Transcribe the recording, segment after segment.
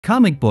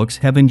Comic books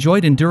have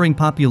enjoyed enduring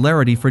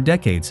popularity for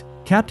decades,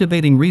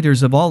 captivating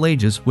readers of all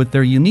ages with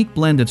their unique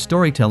blend of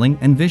storytelling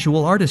and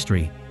visual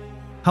artistry.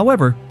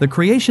 However, the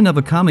creation of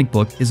a comic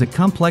book is a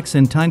complex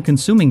and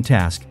time-consuming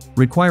task,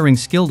 requiring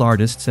skilled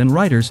artists and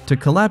writers to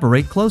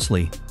collaborate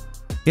closely.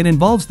 It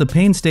involves the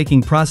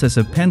painstaking process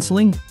of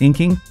penciling,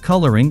 inking,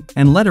 coloring,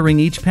 and lettering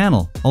each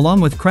panel, along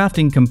with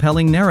crafting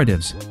compelling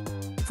narratives.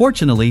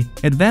 Fortunately,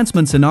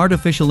 advancements in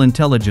artificial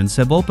intelligence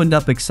have opened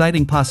up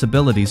exciting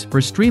possibilities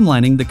for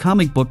streamlining the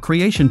comic book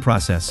creation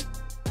process.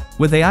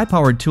 With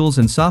AI-powered tools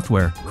and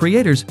software,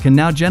 creators can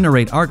now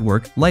generate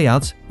artwork,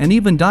 layouts, and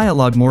even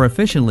dialogue more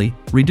efficiently,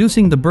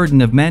 reducing the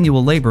burden of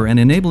manual labor and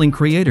enabling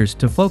creators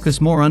to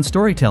focus more on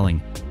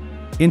storytelling.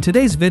 In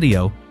today's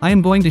video, I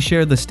am going to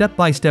share the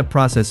step-by-step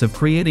process of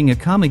creating a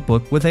comic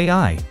book with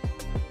AI.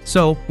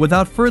 So,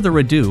 without further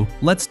ado,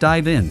 let's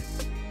dive in.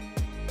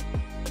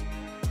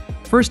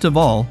 First of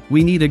all,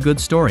 we need a good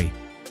story.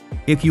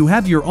 If you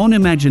have your own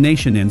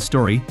imagination and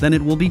story, then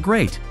it will be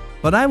great.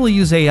 But I will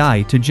use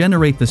AI to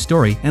generate the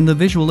story and the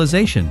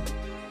visualization.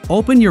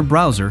 Open your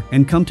browser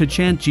and come to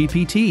Chat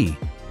GPT.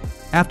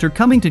 After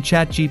coming to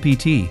Chat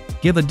GPT,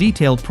 give a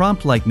detailed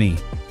prompt like me.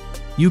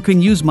 You can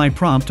use my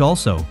prompt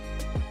also.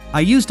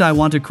 I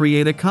want to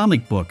create a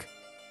comic book.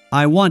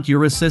 I want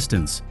your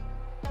assistance.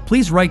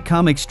 Please write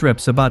comic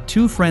strips about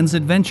two friends'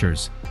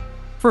 adventures.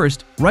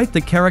 First, write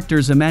the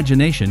character's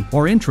imagination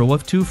or intro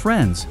of two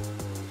friends.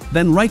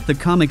 Then write the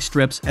comic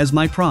strips as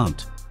my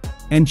prompt.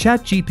 And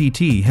Chat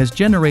GPT has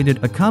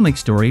generated a comic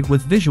story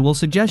with visual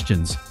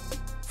suggestions.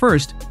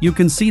 First, you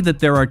can see that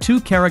there are two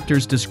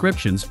characters'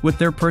 descriptions with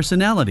their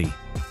personality.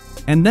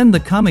 And then the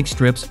comic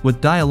strips with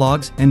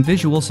dialogues and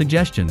visual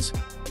suggestions.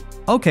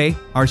 Okay,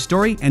 our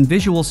story and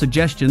visual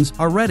suggestions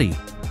are ready.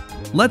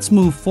 Let's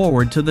move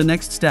forward to the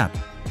next step.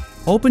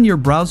 Open your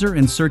browser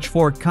and search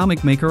for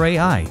Comic Maker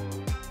AI.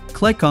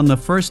 Click on the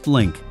first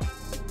link.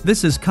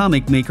 This is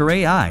Comic Maker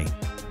AI.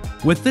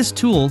 With this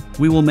tool,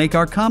 we will make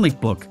our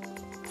comic book.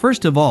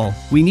 First of all,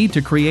 we need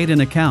to create an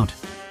account.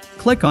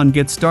 Click on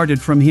Get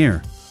Started from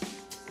here.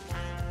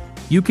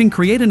 You can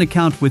create an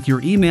account with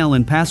your email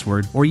and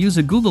password or use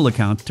a Google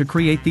account to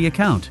create the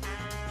account.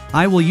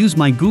 I will use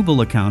my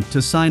Google account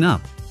to sign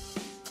up.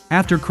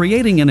 After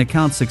creating an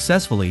account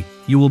successfully,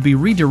 you will be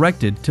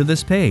redirected to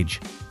this page.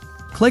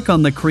 Click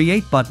on the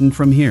Create button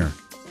from here.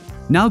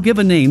 Now give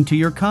a name to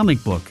your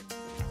comic book.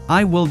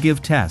 I will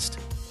give Test.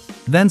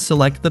 Then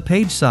select the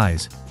page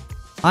size.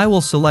 I will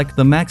select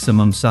the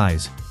maximum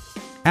size.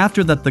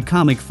 After that, the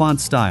comic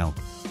font style.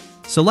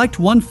 Select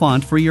one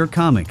font for your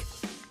comic.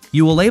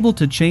 You will able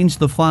to change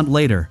the font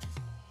later.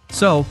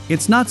 So,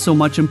 it's not so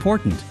much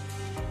important.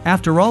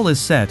 After all is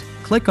set,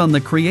 click on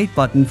the Create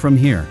button from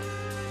here.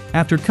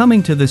 After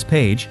coming to this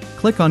page,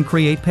 click on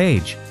Create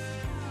Page.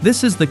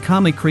 This is the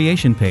comic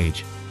creation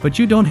page, but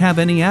you don't have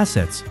any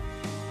assets.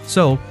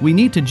 So, we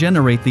need to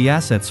generate the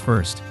assets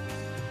first.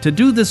 To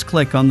do this,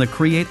 click on the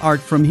Create Art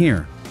from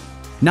here.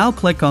 Now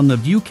click on the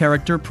View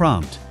Character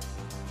prompt.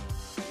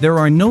 There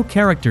are no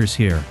characters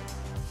here,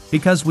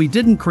 because we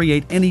didn't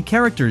create any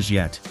characters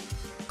yet.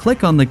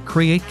 Click on the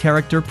Create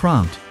Character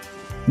prompt.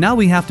 Now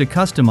we have to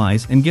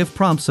customize and give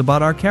prompts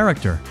about our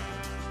character.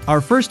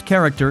 Our first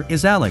character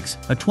is Alex,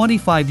 a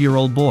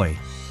 25-year-old boy.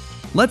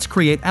 Let's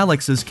create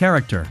Alex's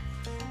character.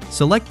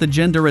 Select the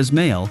gender as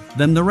male,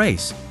 then the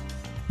race.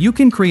 You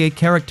can create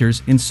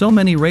characters in so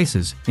many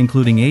races,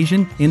 including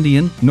Asian,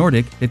 Indian,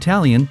 Nordic,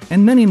 Italian,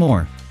 and many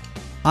more.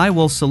 I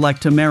will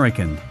select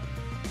American.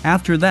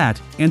 After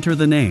that, enter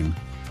the name.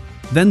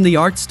 Then the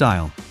art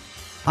style.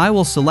 I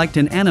will select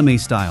an anime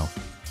style.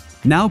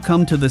 Now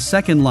come to the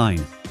second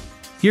line.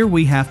 Here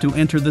we have to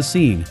enter the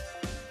scene.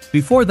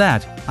 Before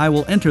that, I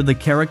will enter the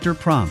character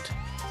prompt.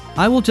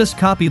 I will just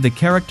copy the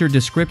character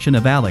description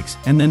of Alex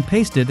and then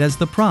paste it as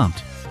the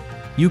prompt.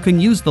 You can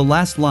use the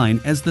last line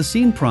as the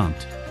scene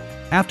prompt.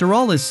 After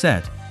all is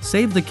set,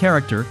 save the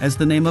character as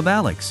the name of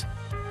Alex.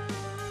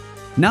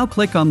 Now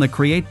click on the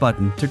Create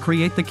button to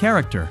create the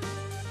character.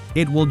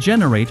 It will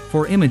generate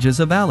 4 images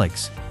of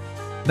Alex.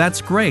 That's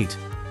great!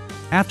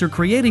 After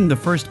creating the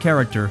first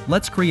character,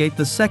 let's create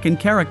the second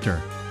character.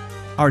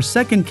 Our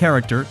second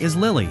character is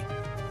Lily.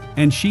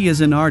 And she is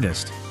an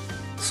artist.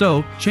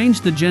 So, change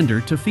the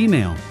gender to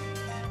female.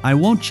 I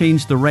won't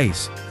change the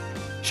race.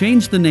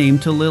 Change the name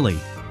to Lily.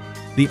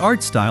 The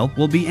art style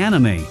will be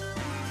anime.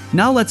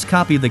 Now let's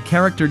copy the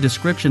character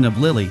description of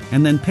Lily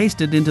and then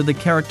paste it into the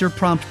character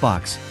prompt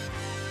box.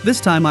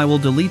 This time I will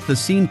delete the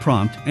scene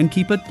prompt and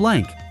keep it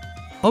blank.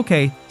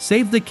 Okay,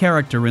 save the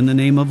character in the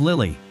name of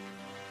Lily.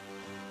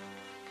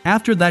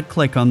 After that,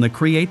 click on the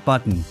Create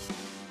button.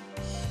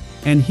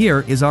 And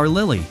here is our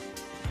Lily.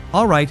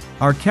 Alright,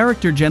 our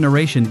character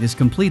generation is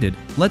completed.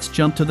 Let's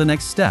jump to the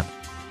next step.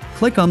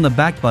 Click on the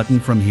Back button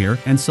from here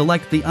and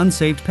select the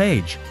unsaved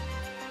page.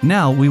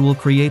 Now we will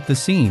create the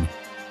scene.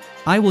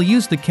 I will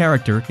use the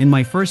character in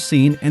my first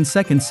scene and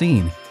second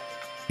scene.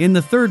 In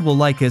the third, we'll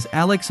like as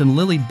Alex and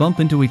Lily bump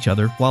into each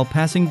other while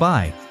passing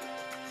by.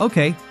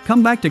 Okay,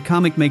 come back to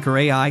Comic Maker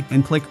AI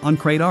and click on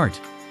Create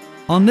Art.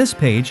 On this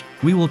page,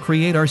 we will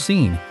create our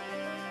scene.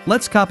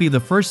 Let's copy the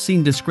first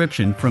scene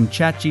description from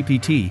Chat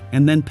GPT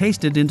and then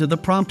paste it into the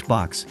prompt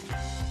box.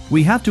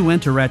 We have to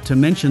enter it to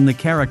mention the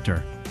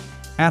character.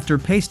 After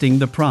pasting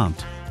the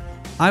prompt,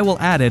 I will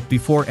add it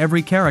before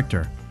every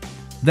character.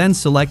 Then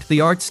select the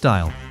art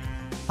style.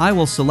 I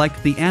will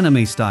select the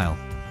anime style.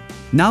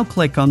 Now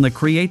click on the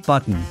Create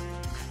button.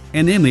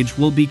 An image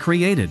will be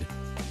created.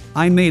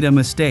 I made a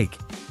mistake.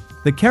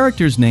 The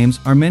characters' names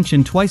are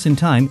mentioned twice in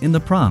time in the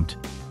prompt.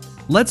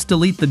 Let's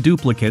delete the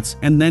duplicates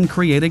and then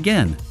create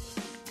again.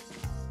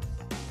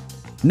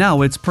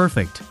 Now it's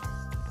perfect.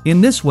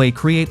 In this way,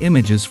 create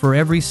images for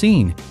every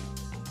scene.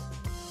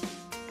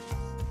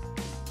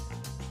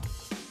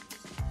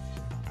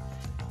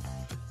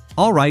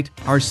 Alright,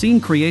 our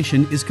scene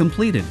creation is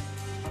completed.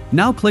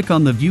 Now click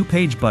on the View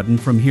Page button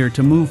from here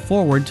to move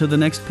forward to the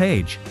next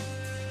page.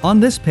 On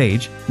this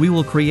page, we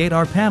will create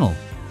our panel.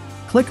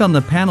 Click on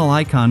the panel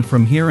icon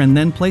from here and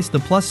then place the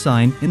plus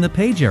sign in the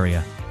page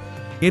area.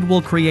 It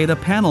will create a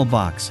panel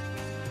box.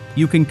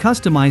 You can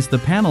customize the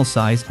panel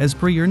size as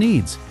per your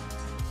needs.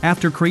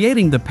 After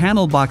creating the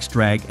panel box,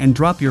 drag and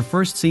drop your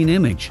first scene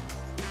image.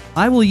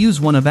 I will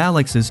use one of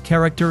Alex's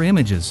character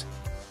images.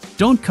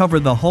 Don't cover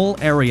the whole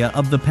area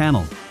of the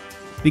panel,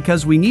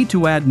 because we need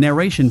to add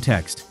narration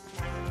text.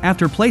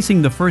 After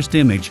placing the first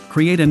image,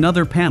 create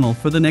another panel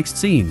for the next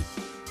scene.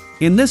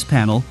 In this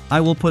panel, I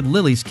will put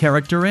Lily's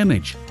character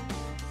image.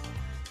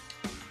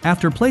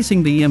 After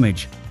placing the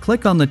image,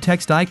 click on the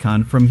text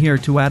icon from here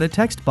to add a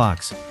text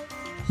box.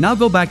 Now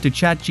go back to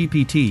Chat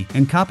GPT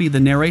and copy the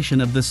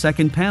narration of the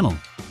second panel.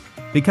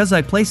 Because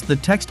I placed the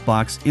text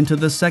box into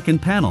the second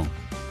panel,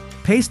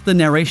 paste the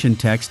narration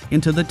text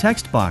into the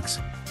text box.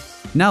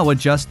 Now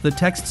adjust the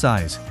text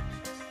size.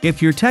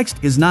 If your text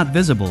is not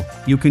visible,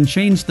 you can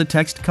change the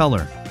text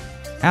color.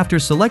 After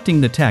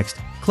selecting the text,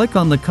 click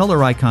on the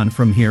color icon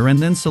from here and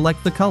then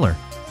select the color.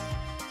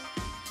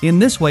 In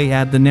this way,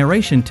 add the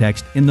narration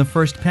text in the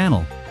first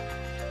panel.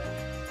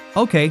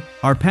 Okay,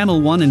 our panel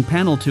 1 and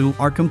panel 2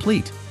 are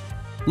complete.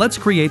 Let's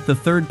create the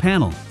third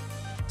panel.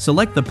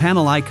 Select the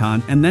panel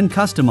icon and then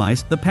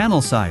customize the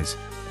panel size.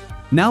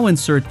 Now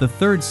insert the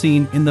third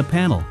scene in the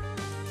panel.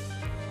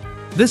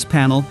 This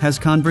panel has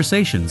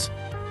conversations.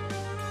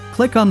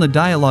 Click on the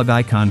dialogue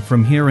icon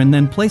from here and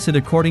then place it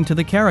according to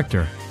the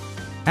character.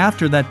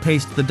 After that,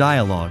 paste the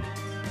dialogue.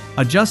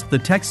 Adjust the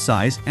text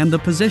size and the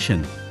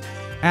position.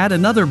 Add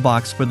another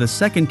box for the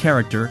second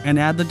character and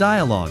add the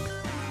dialogue.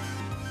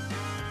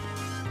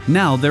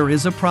 Now there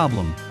is a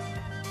problem.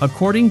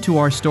 According to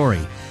our story,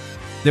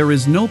 there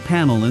is no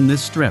panel in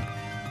this strip.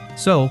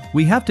 So,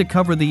 we have to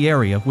cover the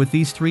area with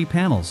these 3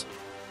 panels.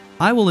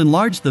 I will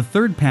enlarge the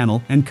third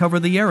panel and cover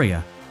the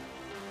area.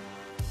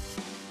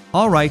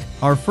 Alright,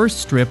 our first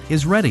strip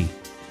is ready.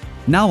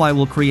 Now I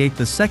will create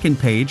the second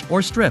page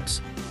or strips.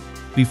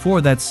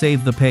 Before that,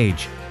 save the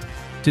page.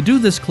 To do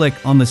this, click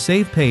on the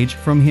Save Page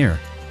from here.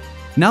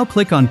 Now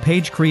click on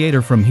Page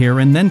Creator from here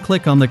and then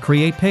click on the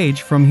Create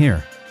Page from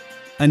here.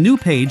 A new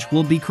page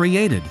will be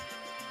created.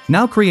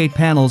 Now create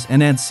panels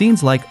and add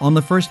scenes like on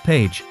the first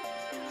page.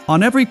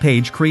 On every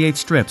page, create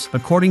strips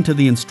according to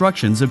the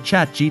instructions of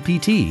Chat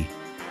GPT.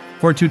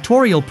 For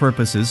tutorial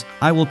purposes,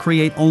 I will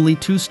create only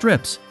 2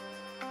 strips.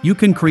 You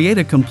can create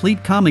a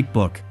complete comic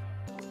book.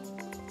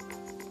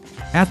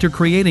 After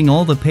creating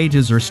all the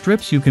pages or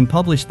strips, you can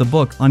publish the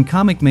book on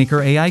Comic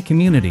Maker AI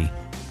community.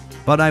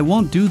 But I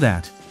won't do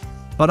that.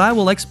 But I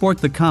will export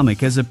the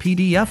comic as a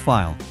PDF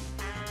file.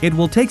 It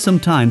will take some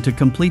time to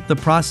complete the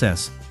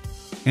process.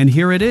 And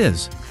here it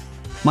is.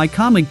 My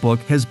comic book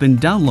has been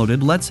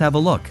downloaded. Let's have a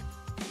look.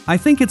 I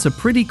think it's a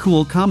pretty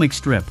cool comic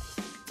strip.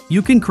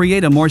 You can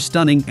create a more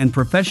stunning and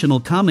professional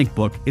comic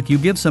book if you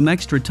give some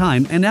extra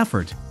time and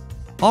effort.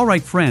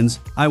 Alright friends,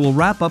 I will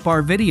wrap up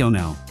our video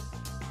now.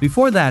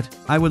 Before that,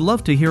 I would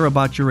love to hear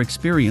about your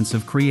experience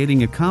of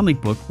creating a comic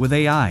book with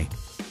AI.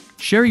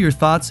 Share your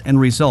thoughts and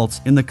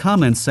results in the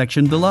comments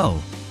section below.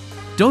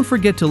 Don't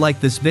forget to like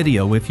this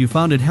video if you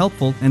found it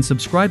helpful and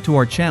subscribe to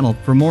our channel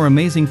for more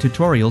amazing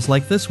tutorials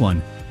like this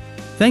one.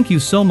 Thank you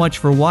so much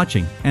for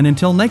watching, and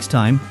until next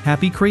time,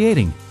 happy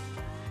creating!